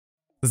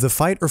The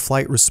fight or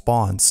flight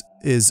response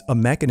is a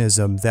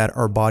mechanism that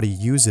our body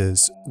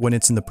uses when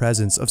it's in the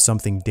presence of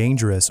something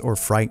dangerous or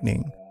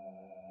frightening.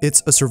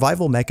 It's a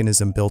survival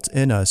mechanism built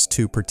in us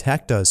to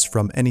protect us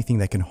from anything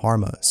that can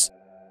harm us.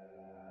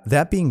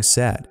 That being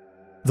said,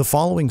 the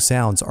following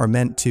sounds are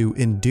meant to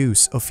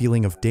induce a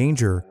feeling of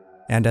danger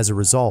and as a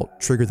result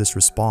trigger this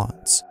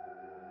response.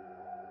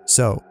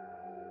 So,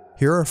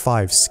 here are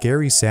 5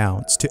 scary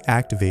sounds to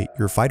activate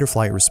your fight or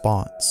flight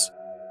response.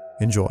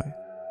 Enjoy.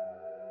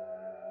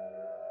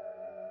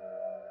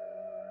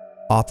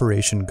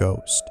 Operation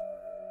Ghost.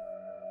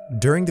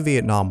 During the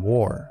Vietnam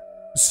War,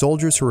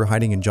 soldiers who were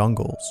hiding in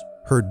jungles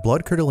heard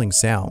blood-curdling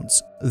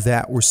sounds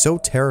that were so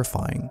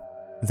terrifying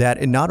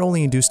that it not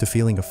only induced a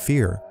feeling of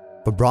fear,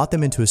 but brought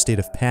them into a state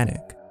of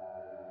panic.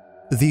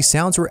 These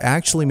sounds were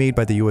actually made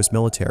by the US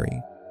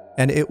military,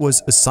 and it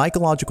was a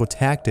psychological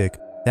tactic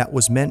that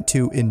was meant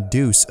to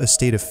induce a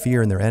state of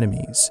fear in their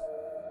enemies.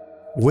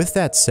 With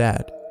that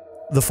said,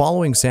 the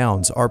following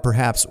sounds are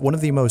perhaps one of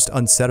the most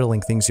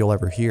unsettling things you'll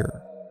ever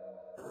hear.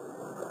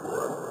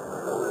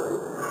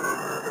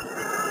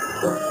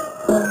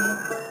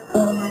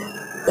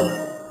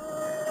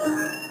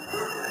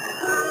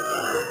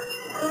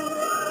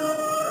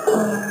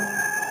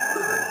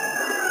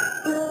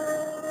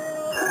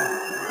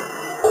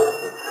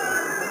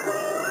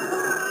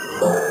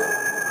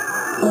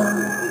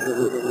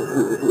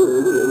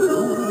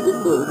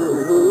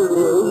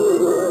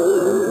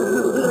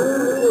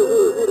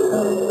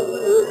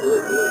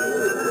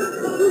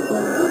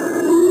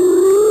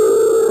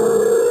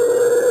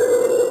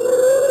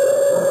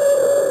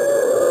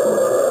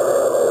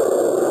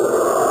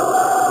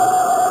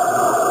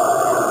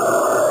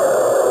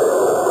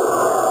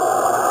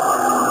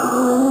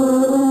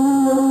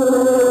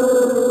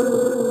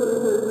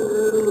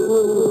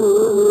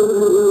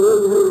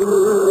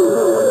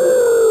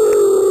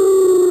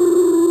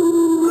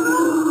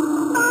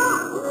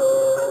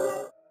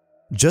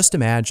 Just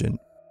imagine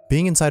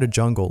being inside a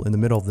jungle in the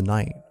middle of the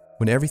night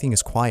when everything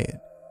is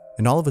quiet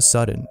and all of a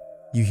sudden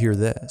you hear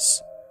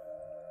this.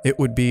 It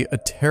would be a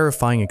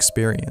terrifying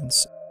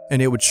experience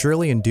and it would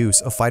surely induce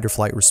a fight or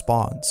flight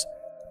response,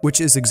 which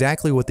is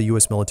exactly what the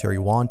US military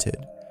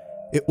wanted.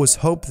 It was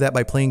hoped that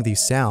by playing these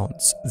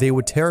sounds, they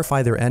would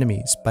terrify their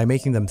enemies by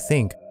making them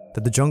think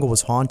that the jungle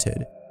was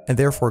haunted and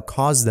therefore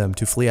cause them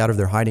to flee out of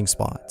their hiding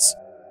spots.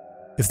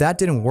 If that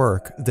didn't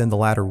work, then the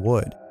latter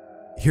would.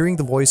 Hearing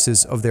the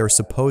voices of their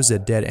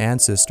supposed dead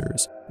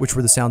ancestors, which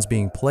were the sounds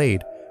being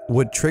played,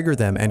 would trigger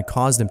them and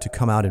cause them to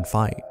come out and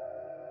fight.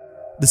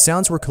 The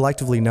sounds were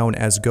collectively known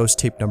as Ghost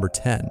Tape Number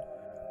 10,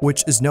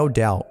 which is no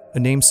doubt a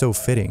name so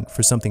fitting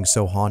for something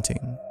so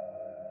haunting.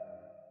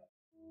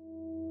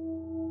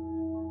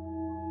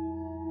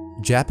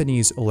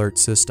 Japanese Alert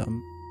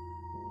System.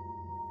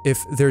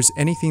 If there's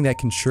anything that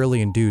can surely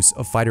induce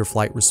a fight or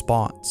flight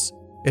response,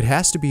 it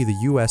has to be the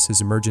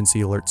US's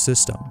Emergency Alert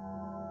System,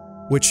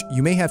 which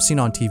you may have seen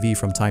on TV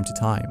from time to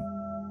time.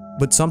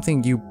 But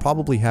something you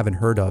probably haven't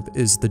heard of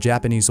is the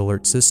Japanese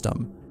Alert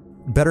System,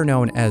 better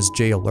known as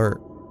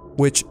J-Alert,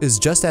 which is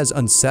just as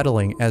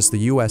unsettling as the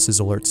US's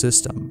alert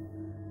system.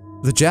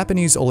 The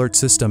Japanese alert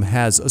system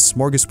has a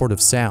smorgasbord of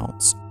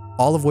sounds,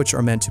 all of which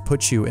are meant to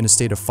put you in a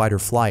state of fight or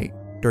flight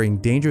during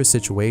dangerous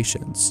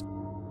situations,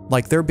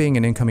 like there being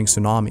an incoming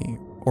tsunami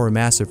or a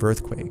massive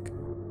earthquake.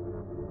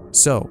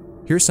 So,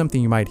 here's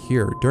something you might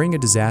hear during a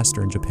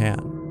disaster in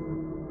Japan.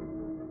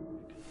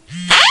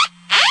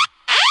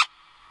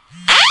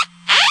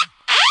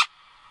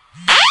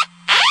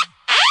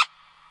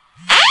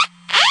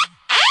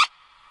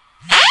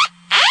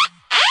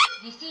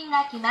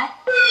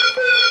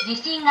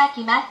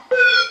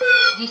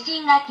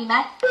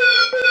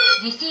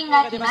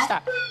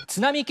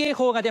津波警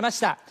報が出まし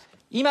た。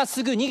今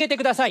すぐ逃げて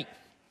ください。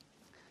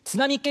津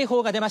波警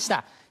報が出まし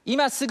た。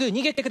今すぐ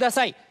逃げてくだ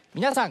さい。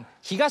皆さん、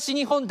東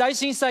日本大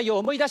震災を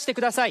思い出して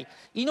ください。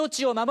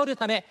命を守る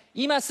ため、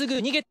今すぐ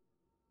逃げ。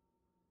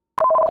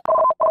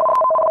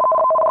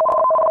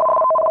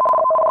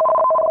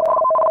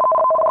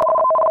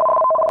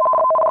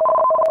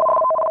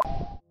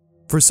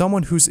For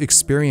someone who's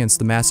experienced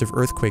the massive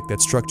earthquake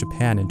that struck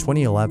Japan in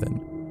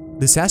 2011,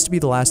 this has to be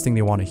the last thing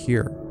they want to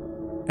hear,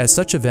 as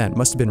such event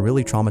must have been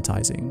really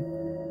traumatizing.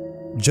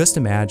 Just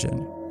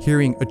imagine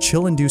hearing a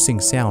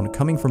chill-inducing sound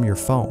coming from your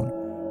phone,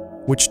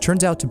 which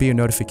turns out to be a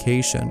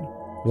notification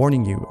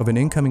warning you of an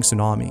incoming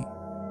tsunami.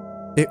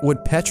 It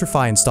would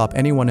petrify and stop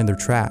anyone in their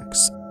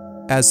tracks,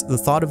 as the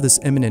thought of this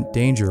imminent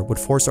danger would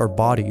force our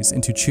bodies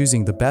into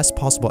choosing the best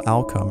possible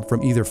outcome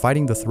from either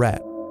fighting the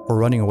threat or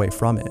running away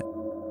from it.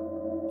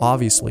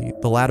 Obviously,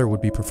 the latter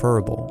would be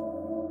preferable.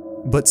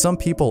 But some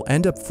people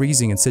end up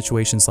freezing in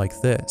situations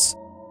like this,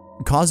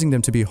 causing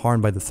them to be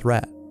harmed by the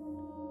threat.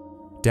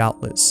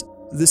 Doubtless,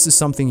 this is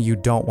something you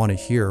don't want to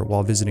hear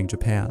while visiting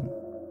Japan.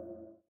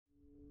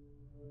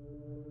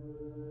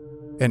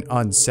 An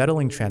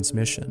unsettling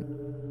transmission.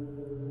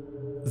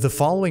 The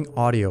following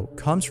audio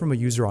comes from a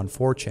user on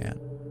 4chan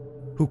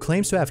who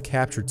claims to have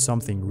captured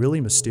something really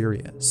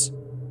mysterious.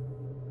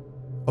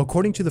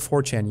 According to the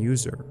 4chan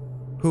user,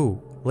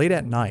 who, late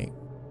at night,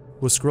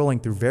 was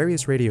scrolling through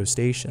various radio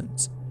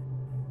stations.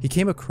 He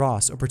came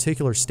across a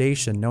particular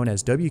station known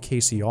as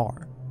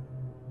WKCR,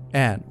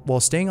 and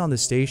while staying on the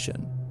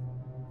station,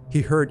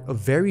 he heard a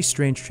very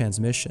strange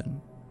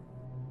transmission.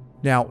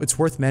 Now, it's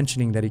worth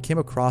mentioning that he came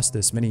across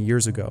this many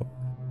years ago,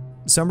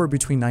 somewhere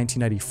between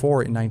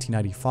 1994 and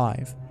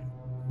 1995,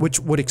 which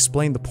would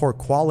explain the poor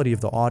quality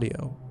of the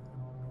audio.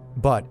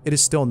 But it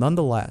is still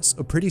nonetheless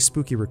a pretty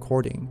spooky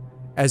recording,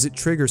 as it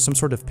triggers some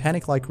sort of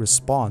panic-like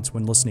response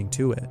when listening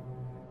to it.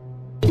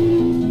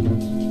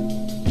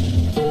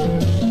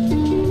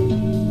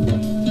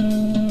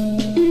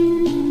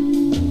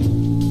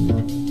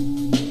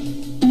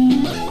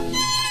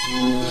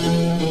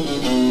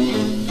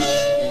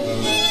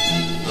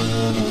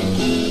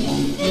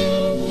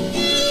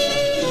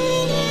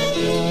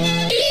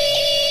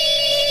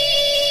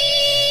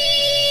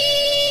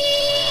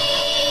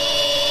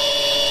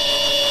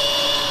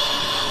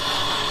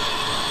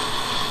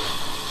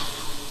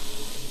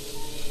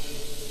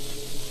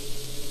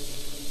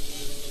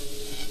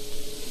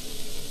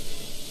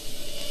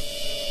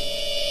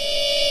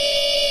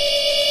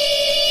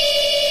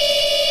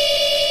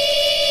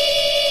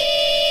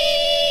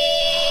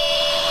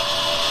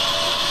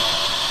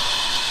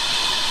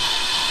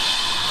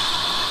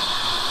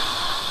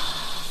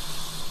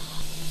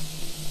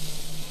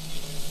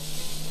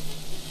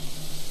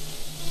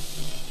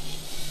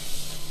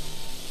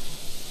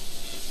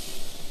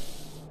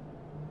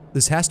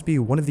 This has to be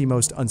one of the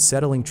most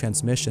unsettling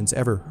transmissions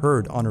ever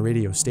heard on a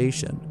radio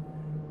station.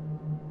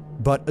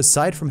 But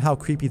aside from how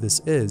creepy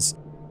this is,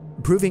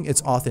 proving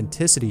its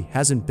authenticity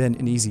hasn't been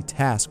an easy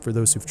task for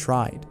those who've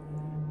tried.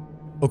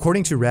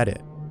 According to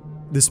Reddit,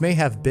 this may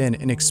have been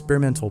an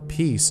experimental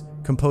piece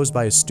composed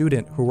by a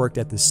student who worked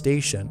at the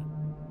station,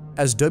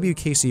 as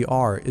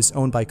WKCR is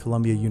owned by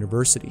Columbia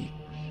University.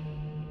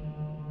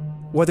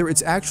 Whether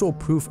it's actual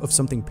proof of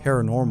something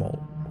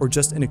paranormal or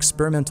just an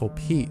experimental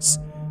piece,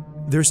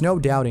 there's no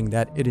doubting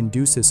that it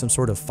induces some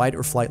sort of fight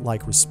or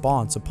flight-like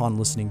response upon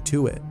listening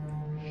to it,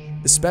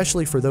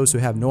 especially for those who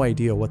have no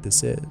idea what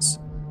this is.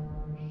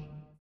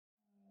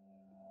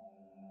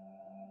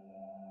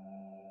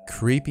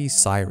 Creepy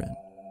siren.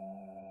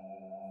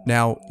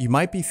 Now, you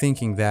might be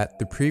thinking that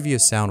the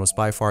previous sound was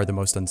by far the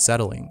most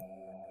unsettling,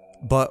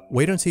 but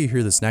wait until you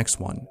hear this next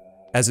one,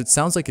 as it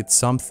sounds like it's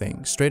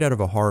something straight out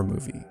of a horror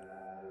movie.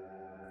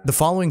 The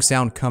following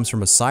sound comes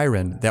from a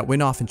siren that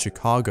went off in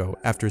Chicago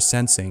after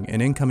sensing an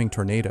incoming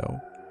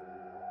tornado.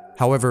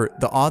 However,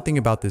 the odd thing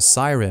about this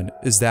siren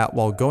is that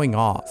while going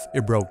off,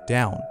 it broke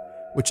down,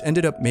 which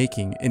ended up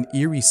making an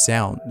eerie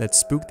sound that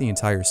spooked the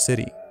entire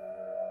city.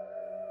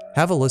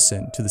 Have a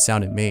listen to the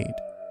sound it made.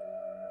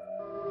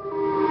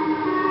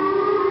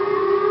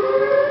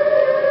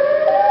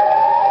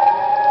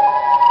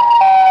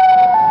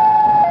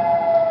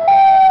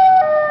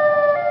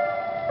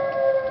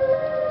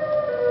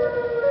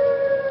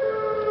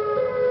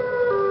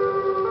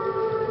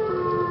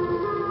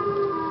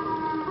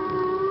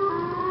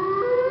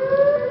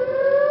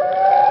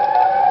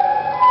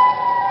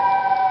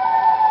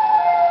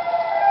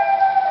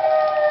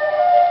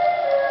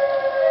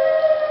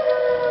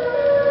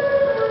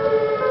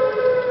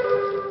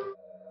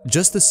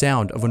 Just the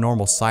sound of a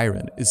normal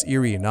siren is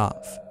eerie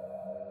enough.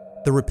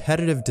 The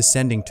repetitive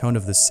descending tone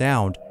of the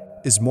sound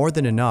is more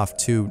than enough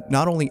to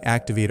not only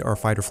activate our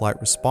fight or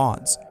flight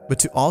response, but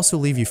to also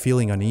leave you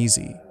feeling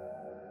uneasy.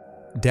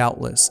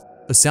 Doubtless,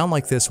 a sound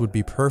like this would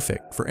be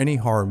perfect for any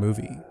horror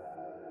movie.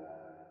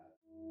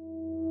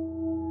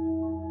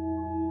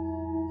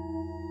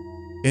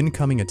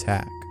 Incoming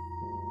attack.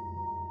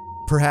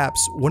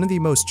 Perhaps one of the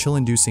most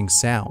chill-inducing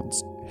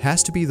sounds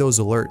has to be those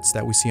alerts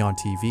that we see on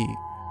TV,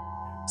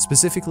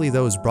 specifically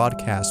those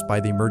broadcast by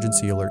the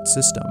emergency alert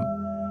system.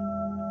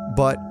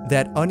 But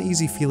that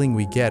uneasy feeling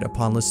we get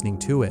upon listening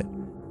to it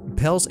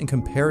pales in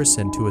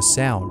comparison to a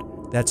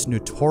sound that's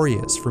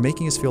notorious for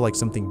making us feel like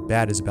something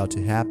bad is about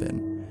to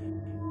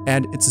happen.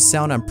 And it's a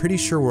sound I'm pretty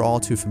sure we're all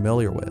too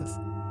familiar with.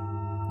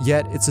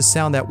 Yet it's a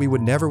sound that we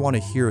would never want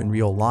to hear in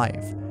real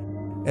life,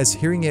 as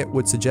hearing it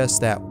would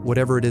suggest that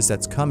whatever it is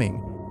that's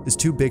coming is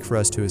too big for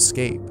us to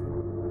escape.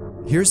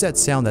 Here's that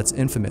sound that's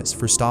infamous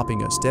for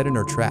stopping us dead in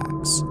our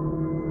tracks.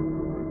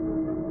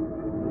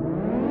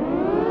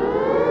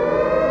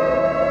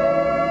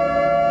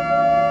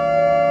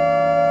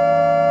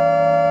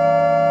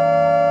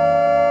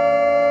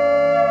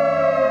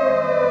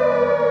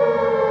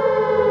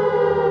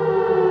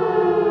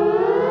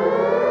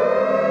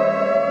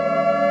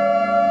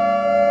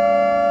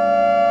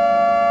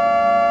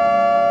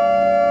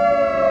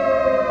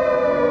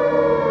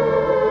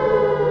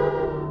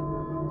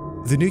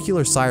 The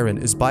nuclear siren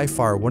is by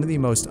far one of the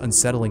most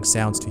unsettling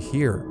sounds to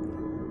hear,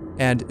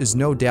 and is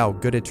no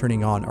doubt good at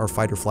turning on our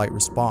fight or flight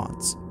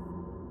response.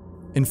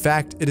 In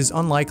fact, it is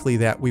unlikely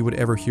that we would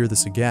ever hear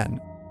this again,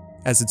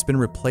 as it's been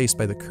replaced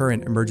by the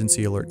current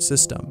emergency alert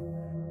system.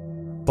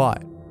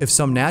 But if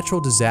some natural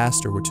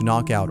disaster were to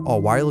knock out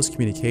all wireless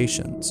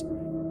communications,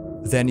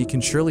 then you can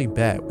surely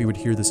bet we would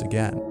hear this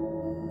again,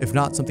 if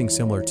not something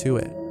similar to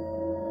it.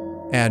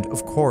 And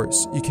of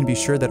course, you can be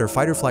sure that our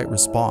fight or flight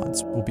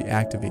response will be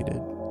activated.